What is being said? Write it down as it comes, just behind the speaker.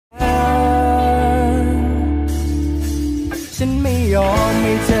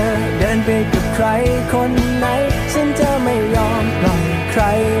คนไหนฉันจะไม่ยอมปล่อยใคร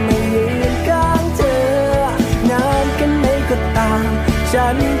มายืนข้างเธอนานกันไหนก็ตามฉั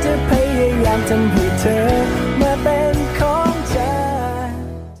นจะพยายามทำให้เธอมาเป็นของฉัน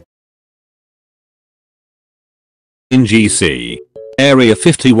In GC, Area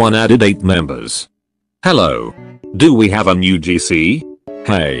 51 added 8 members. Hello. Do we have a new GC?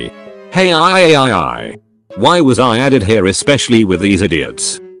 Hey. Hey I. Why was I added here, especially with these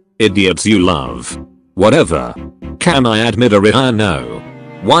idiots? Idiots you love. Whatever. Can I add Midoriya? No.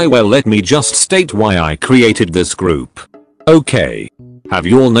 Why? Well, let me just state why I created this group. Okay. Have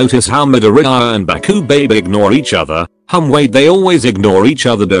you all noticed how Midoriya and Bakugou ignore each other? Wait, they always ignore each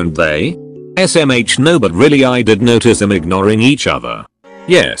other, don't they? SMH, no, but really I did notice them ignoring each other.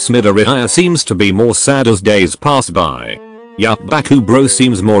 Yes, Midoriya seems to be more sad as days pass by. Yup, Bakugou bro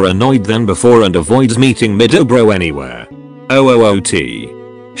seems more annoyed than before and avoids meeting Mido bro anywhere. OOOT.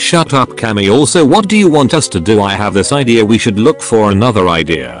 Shut up, Kami. Also, what do you want us to do? I have this idea, we should look for another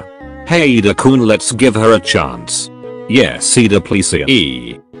idea. Hey Ida-kun, let's give her a chance. Yes Ida, please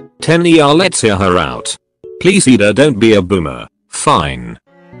E. 10 ER, let's hear her out. Please Ida, don't be a boomer. Fine.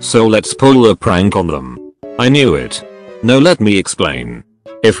 So let's pull a prank on them. I knew it. No, let me explain.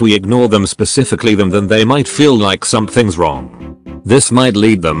 If we ignore them, specifically them, then they might feel like something's wrong. This might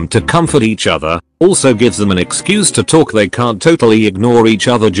lead them to comfort each other, also gives them an excuse to talk. They can't totally ignore each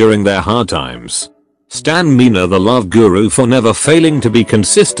other during their hard times. Stan Mina the love guru for never failing to be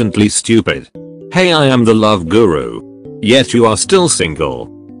consistently stupid. Hey, I am the love guru. Yet you are still single.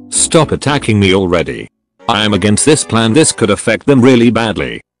 Stop attacking me already. I am against this plan, this could affect them really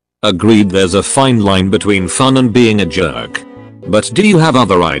badly. Agreed, there's a fine line between fun and being a jerk. But do you have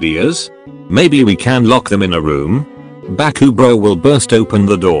other ideas? Maybe we can lock them in a room? Bakugou bro will burst open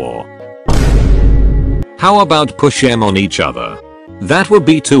the door. How about push them on each other? That would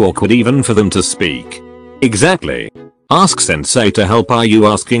be too awkward even for them to speak. Exactly. Ask sensei to help. Are you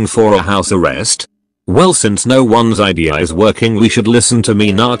asking for a house arrest? Well, since no one's idea is working, we should listen to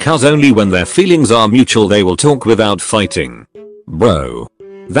Mina, cause only when their feelings are mutual they will talk without fighting. Bro.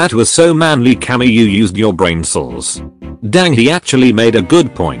 That was so manly, Kami, you used your brain cells. Dang, he actually made a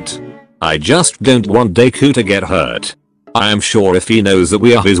good point. I just don't want Deku to get hurt. I am sure if he knows that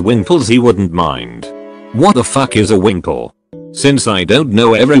we are his winkles he wouldn't mind. What the fuck is a winkle? Since I don't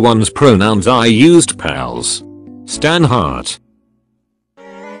know everyone's pronouns, I used pals. Stan Hart.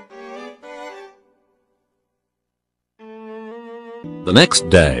 The next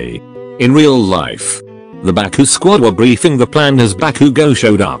day. In real life. The Baku squad were briefing the plan as Bakugou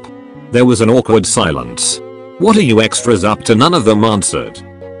showed up. There was an awkward silence. What are you extras up to? None of them answered.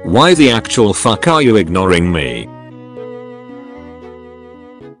 Why the actual fuck are you ignoring me?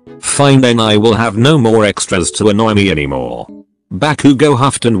 Fine, then I will have no more extras to annoy me anymore. Bakugou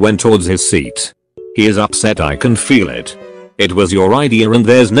huffed and went towards his seat. He is upset, I can feel it. It was your idea and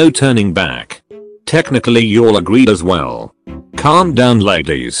there's no turning back. Technically you all agreed as well. Calm down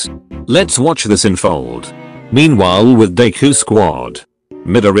ladies. Let's watch this unfold. Meanwhile, with Deku squad.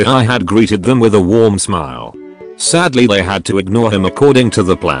 Midoriya had greeted them with a warm smile. Sadly they had to ignore him according to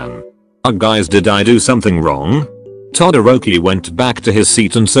the plan. Guys, did I do something wrong? Todoroki went back to his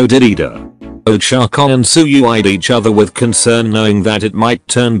seat and so did Ida. Ochako and Tsuyu eyed each other with concern, knowing that it might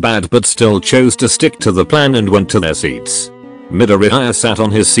turn bad, but still chose to stick to the plan and went to their seats. Midoriya sat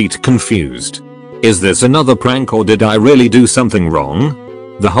on his seat confused. Is this another prank or did I really do something wrong?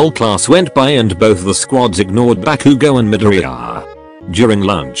 The whole class went by and both the squads ignored Bakugou and Midoriya. During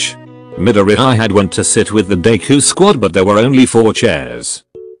lunch, Midoriya had went to sit with the Deku squad, but there were only 4 chairs.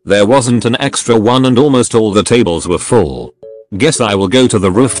 There wasn't an extra one and almost all the tables were full. Guess I will go to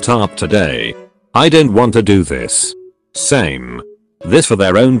the rooftop today. I don't want to do this. Same. This for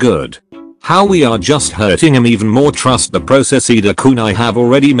their own good. How we are just hurting him even more. Trust the process, Ida-kun. I have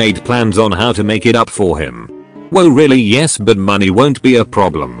already made plans on how to make it up for him. Whoa, really? Yes, but money won't be a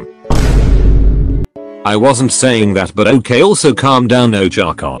problem. I wasn't saying that, but okay. Also calm down,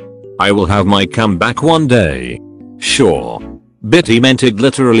 Ochako. I will have my comeback one day. Sure. Bitty meant it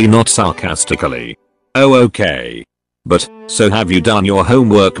literally, not sarcastically. Oh okay. But, so have you done your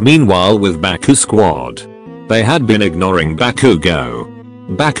homework? Meanwhile, with Baku squad. They had been ignoring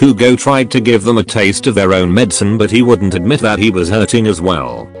Bakugou. Bakugou tried to give them a taste of their own medicine, but he wouldn't admit that he was hurting as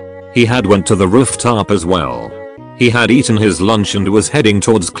well. He had went to the rooftop as well. He had eaten his lunch and was heading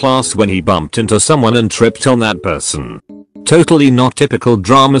towards class when he bumped into someone and tripped on that person. Totally not typical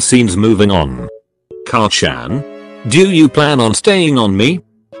drama scenes. Moving on. Ka-chan? Do you plan on staying on me?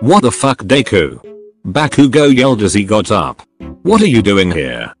 What the fuck, Deku? Bakugou yelled as he got up. What are you doing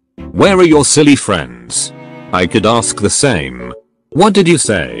here? Where are your silly friends? I could ask the same. What did you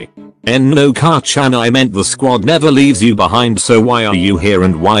say? And no Ka-chan, I meant the squad never leaves you behind, so why are you here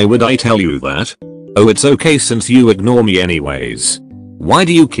and why would I tell you that? Oh, it's okay since you ignore me anyways. Why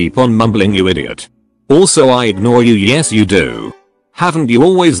do you keep on mumbling, you idiot? Also, I ignore you, yes you do. Haven't you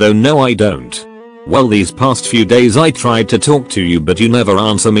always though? No I don't. Well, these past few days I tried to talk to you but you never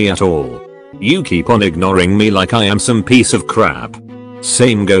answer me at all. You keep on ignoring me like I am some piece of crap.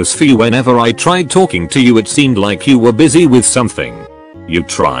 Same goes for you. Whenever I tried talking to you it seemed like you were busy with something. You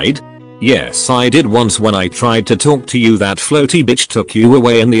tried? Yes, I did once when I tried to talk to you. That floaty bitch took you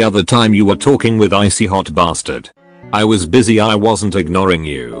away, and the other time you were talking with icy hot bastard. I was busy, I wasn't ignoring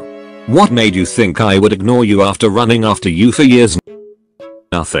you. What made you think I would ignore you after running after you for years?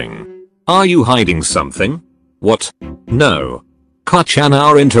 Nothing. Are you hiding something? What? No. Ka-chan,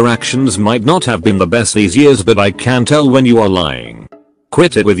 our interactions might not have been the best these years, but I can tell when you are lying.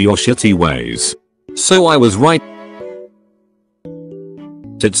 Quit it with your shitty ways. So I was right.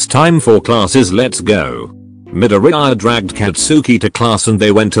 It's time for classes, let's go. Midoriya dragged Katsuki to class and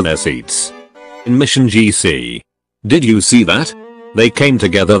they went to their seats. In Mission GC. Did you see that? They came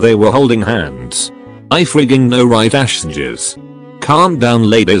together, they were holding hands. I frigging know, right, Ashjes? Calm down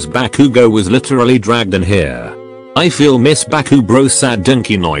ladies, Bakugou was literally dragged in here. I feel Miss Baku bro, sad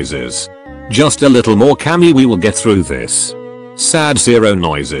dinky noises. Just a little more Kami, we will get through this. Sad zero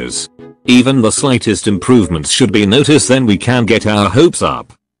noises. Even the slightest improvements should be noticed, then we can get our hopes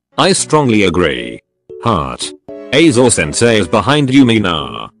up. I strongly agree. Heart. Azor sensei is behind you,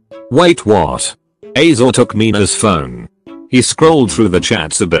 Mina. Wait, what? Azor took Mina's phone. He scrolled through the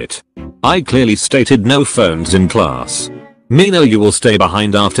chats a bit. I clearly stated no phones in class. Mina, you will stay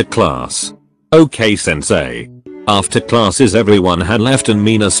behind after class. Okay sensei. After classes everyone had left and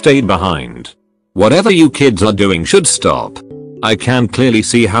Mina stayed behind. Whatever you kids are doing should stop. I can clearly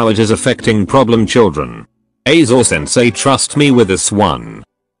see how it is affecting problem children. Azor sensei, trust me with this one.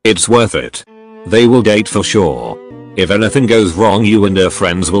 It's worth it. They will date for sure. If anything goes wrong you and her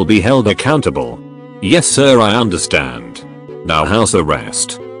friends will be held accountable. Yes sir, I understand. Now house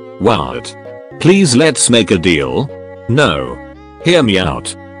arrest. What? Please let's make a deal. No. Hear me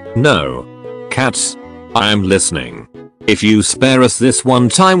out. No. Cats. I am listening. If you spare us this one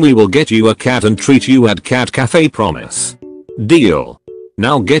time we will get you a cat and treat you at cat cafe, promise. Deal.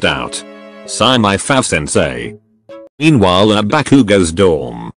 Now get out. Sigh my fav sensei. Meanwhile at Bakugou's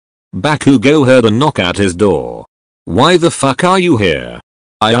dorm. Bakugou heard a knock at his door. Why the fuck are you here?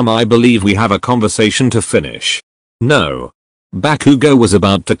 I believe we have a conversation to finish. No. Bakugou was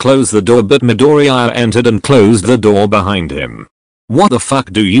about to close the door but Midoriya entered and closed the door behind him. What the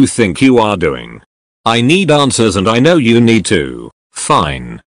fuck do you think you are doing? I need answers and I know you need too.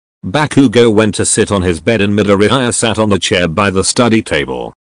 Fine. Bakugou went to sit on his bed and Midoriya sat on the chair by the study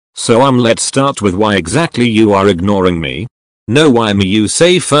table. So let's start with why exactly you are ignoring me. No, why me you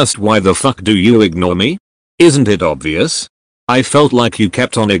say first. Why the fuck do you ignore me? Isn't it obvious? I felt like you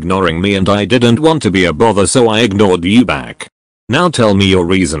kept on ignoring me and I didn't want to be a bother, so I ignored you back. Now tell me your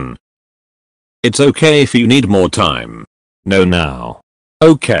reason. It's okay if you need more time. No now.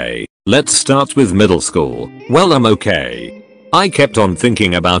 Okay, let's start with middle school. Well, I'm okay. I kept on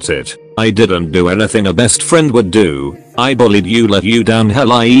thinking about it. I didn't do anything a best friend would do. I bullied you, let you down,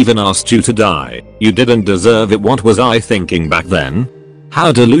 hell I even asked you to die. You didn't deserve it. What was I thinking back then?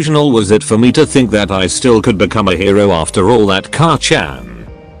 How delusional was it for me to think that I still could become a hero after all that, Ka-chan?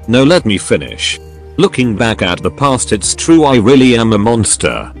 No, let me finish. Looking back at the past, it's true I really am a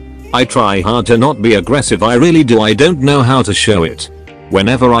monster. I try hard to not be aggressive, I really do. I don't know how to show it.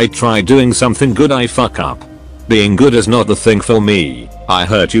 Whenever I try doing something good I fuck up. Being good is not the thing for me. I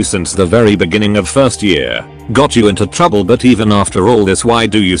hurt you since the very beginning of first year. Got you into trouble, but even after all this why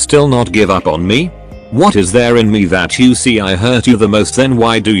do you still not give up on me? What is there in me that you see I hurt you the most? Then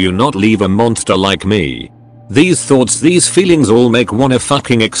why do you not leave a monster like me? These thoughts, these feelings all make wanna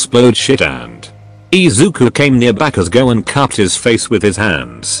fucking explode shit. And Izuku came near Bakugou and cupped his face with his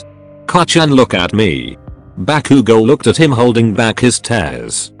hands. Ka-chan, look at me. Bakugou looked at him holding back his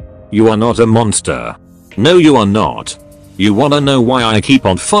tears. You are not a monster. No you are not. You wanna know why I keep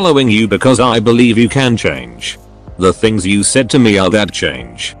on following you? Because I believe you can change. The things you said to me are that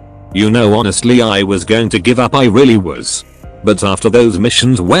change. You know, honestly I was going to give up, I really was. But after those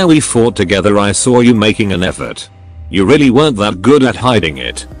missions where we fought together I saw you making an effort. You really weren't that good at hiding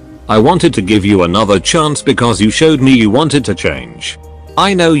it. I wanted to give you another chance because you showed me you wanted to change.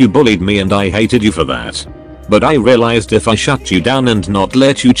 I know you bullied me and I hated you for that. But I realized if I shut you down and not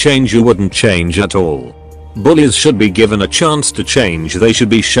let you change you wouldn't change at all. Bullies should be given a chance to change. They should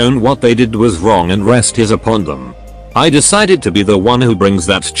be shown what they did was wrong and rest is upon them. I decided to be the one who brings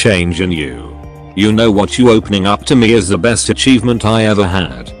that change in you. You know what, you opening up to me is the best achievement I ever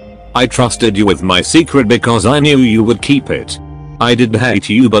had. I trusted you with my secret because I knew you would keep it. I did hate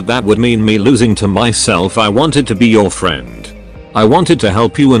you, but that would mean me losing to myself. I wanted to be your friend. I wanted to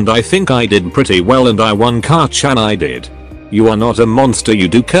help you, and I think I did pretty well, and I won. Ka-chan, I did. You are not a monster, you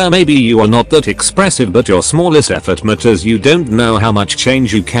do care. Maybe you are not that expressive, but your smallest effort matters. You don't know how much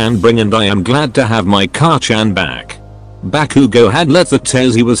change you can bring, and I am glad to have my Ka-chan back. Bakugou had let the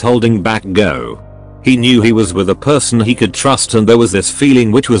tears he was holding back go. He knew he was with a person he could trust, and there was this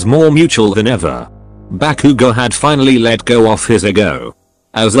feeling which was more mutual than ever. Bakugou had finally let go of his ego.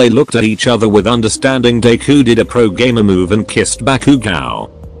 As they looked at each other with understanding, Deku did a pro gamer move and kissed Bakugou.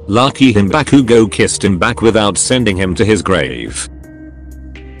 Lucky him, Bakugou kissed him back without sending him to his grave.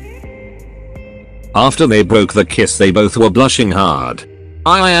 After they broke the kiss, they both were blushing hard.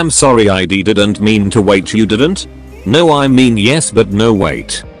 I am sorry, I didn't mean to. Wait, you didn't? No, I mean yes, but no,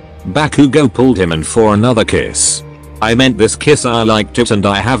 wait. Bakugou pulled him in for another kiss. I meant this kiss, I liked it and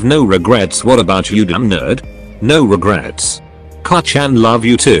I have no regrets. What about you, dumb nerd? No regrets. Ka-chan, love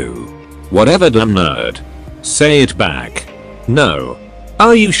you too. Whatever, dumb nerd. Say it back. No.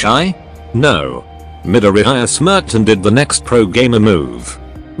 Are you shy? No. Midoriya smirked and did the next pro gamer move.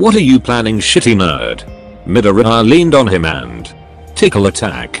 What are you planning, shitty nerd? Midoriya leaned on him and tickle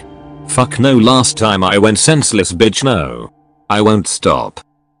attack. Fuck no, last time I went senseless, bitch. No. I won't stop.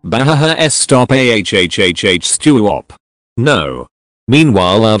 Bnha stop ahhhh stew op. No.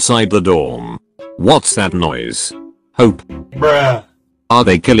 Meanwhile, outside the dorm. What's that noise? Hope. Bruh. Are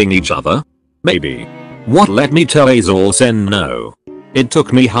they killing each other? Maybe. What? Let me tell Azor-sen no. It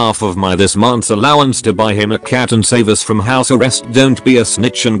took me half of my this month's allowance to buy him a cat and save us from house arrest. Don't be a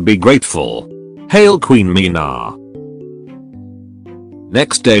snitch and be grateful. Hail Queen Mina.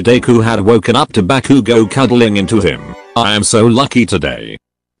 Next day, Deku had woken up to Bakugou cuddling into him. I am so lucky today.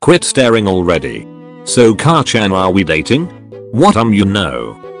 Quit staring already. So Ka-chan, are we dating? What you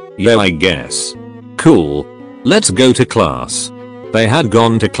know. Yeah, I guess. Cool. Let's go to class. They had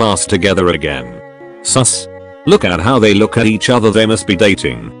gone to class together again. Sus. Look at how they look at each other, they must be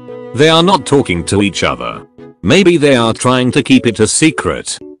dating. They are not talking to each other. Maybe they are trying to keep it a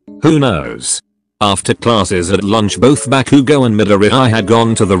secret. Who knows? After classes at lunch, both Bakugou and Midoriya had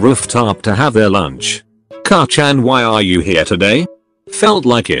gone to the rooftop to have their lunch. Ka-chan, why are you here today? Felt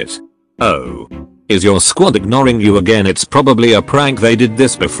like it. Oh. Is your squad ignoring you again? It's probably a prank, they did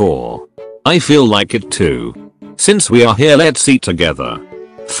this before. I feel like it too. Since we are here, let's eat together.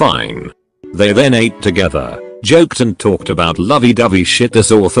 Fine. They then ate together, joked and talked about lovey-dovey shit.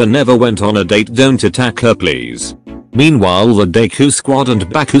 This author never went on a date, don't attack her please. Meanwhile, the Dekusquad and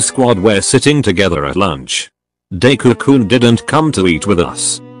Bakusquad were sitting together at lunch. Deku-kun didn't come to eat with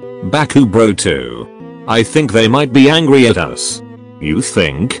us. Baku bro too. I think they might be angry at us. You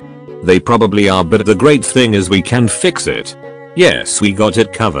think? They probably are, but the great thing is we can fix it. Yes, we got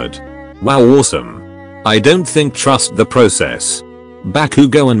it covered. Wow, awesome. I don't think trust the process.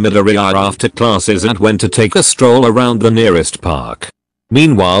 Bakugou and Midoriya after classes and went to take a stroll around the nearest park.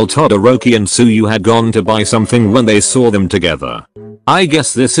 Meanwhile, Todoroki and Tsuyu had gone to buy something when they saw them together. I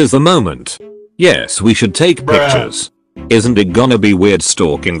guess this is the moment. Yes, we should take pictures. Isn't it gonna be weird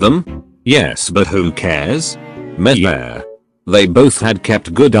stalking them? Yes, but who cares? Meh, yeah. They both had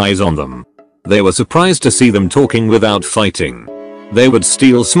kept good eyes on them. They were surprised to see them talking without fighting. They would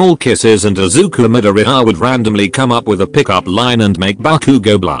steal small kisses and Izuku Midoriya would randomly come up with a pickup line and make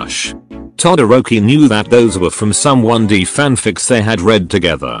Bakugou blush. Todoroki knew that those were from some 1D fanfics they had read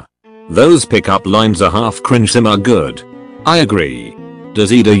together. Those pickup lines are half cringe, some are good. I agree.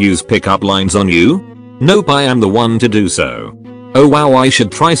 Does Ida use pickup lines on you? Nope, I am the one to do so. Oh wow, I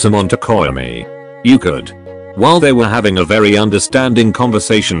should try some on Tokoyami. You could. While they were having a very understanding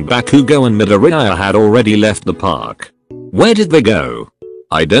conversation, Bakugou and Midoriya had already left the park. Where did they go?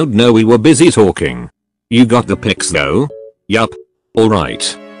 I don't know, we were busy talking. You got the pics though? Yup.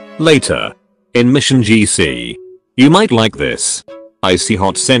 Alright. Later. In Mission GC. You might like this. I see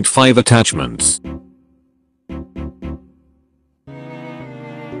hot sent 5 attachments.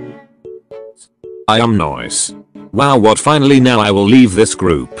 I am nice. Wow, what, finally now I will leave this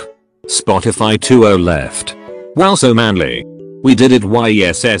group. Spotify 2.0 left. Wow, so manly. We did it,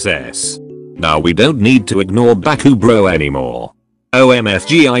 YSSS. Now we don't need to ignore Baku bro anymore.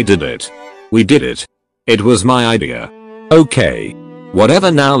 OMFG, I did it. We did it. It was my idea. Okay.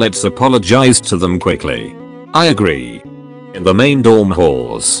 Whatever, now let's apologize to them quickly. I agree. In the main dorm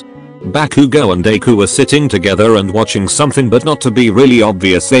halls, Bakugou and Deku were sitting together and watching something, but not to be really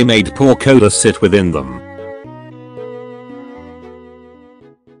obvious they made poor Koda sit within them.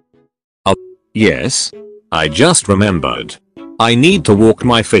 Yes? I just remembered. I need to walk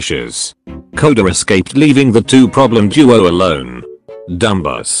my fishes. Koda escaped, leaving the two problem duo alone.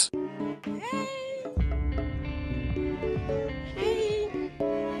 Dumbus.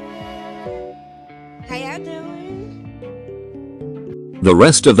 The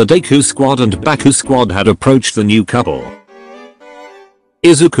rest of the Dekusquad and Bakusquad had approached the new couple.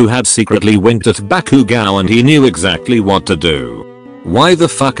 Izuku had secretly winked at Bakugou and he knew exactly what to do. Why the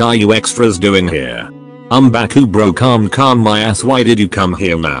fuck are you extras doing here? Baku bro, calm my ass, why did you come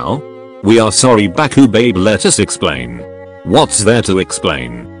here now? We are sorry Baku babe, let us explain. What's there to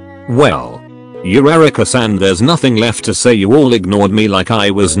explain? Well, Eureka-san, there's nothing left to say, you all ignored me like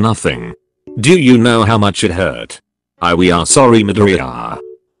I was nothing. Do you know how much it hurt? We are sorry Midoriya.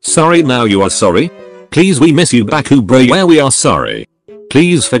 Sorry now you are sorry? Please we miss you Baku bro, yeah we are sorry.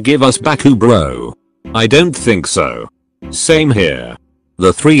 Please forgive us Baku bro. I don't think so. Same here.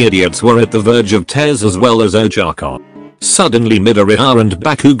 The three idiots were at the verge of tears as well as Ochako. Suddenly Midoriya and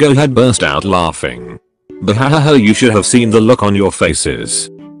Bakugou had burst out laughing. Bhahaha, you should have seen the look on your faces.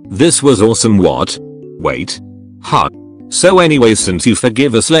 This was awesome. What? Wait. Huh. So anyways, since you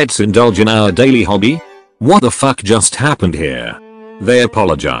forgive us, let's indulge in our daily hobby? What the fuck just happened here? They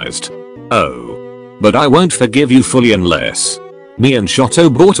apologized. Oh. But I won't forgive you fully unless me and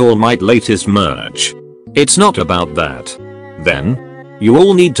Shoto bought All Might latest merch. It's not about that. Then you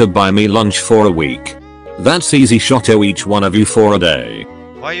all need to buy me lunch for a week. That's easy Shoto, each one of you for a day.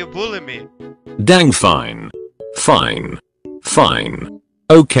 Why you bully me? Dang fine. Fine. Fine.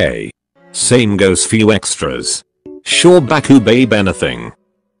 Okay. Same goes for you extras. Sure Baku babe, anything.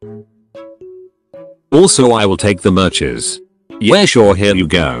 Also I will take the merches. Yeah sure, here you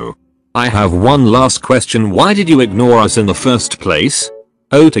go. I have one last question, why did you ignore us in the first place?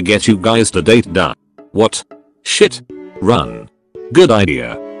 Oh, to get you guys to date duh. What? Shit. Run. Good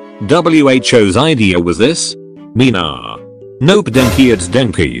idea. WHO's idea was this? Me nah. Nope Denki, it's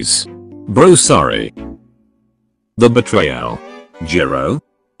Denki's. Bro sorry. The betrayal. Jiro?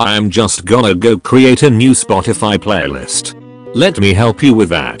 I am just gonna go create a new Spotify playlist. Let me help you with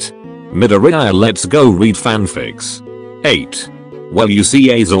that. Midoriya, let's go read fanfics. 8. Well you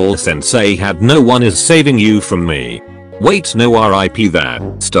see Azul sensei had no one is saving you from me. Wait no RIP that.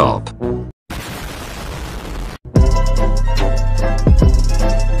 Stop.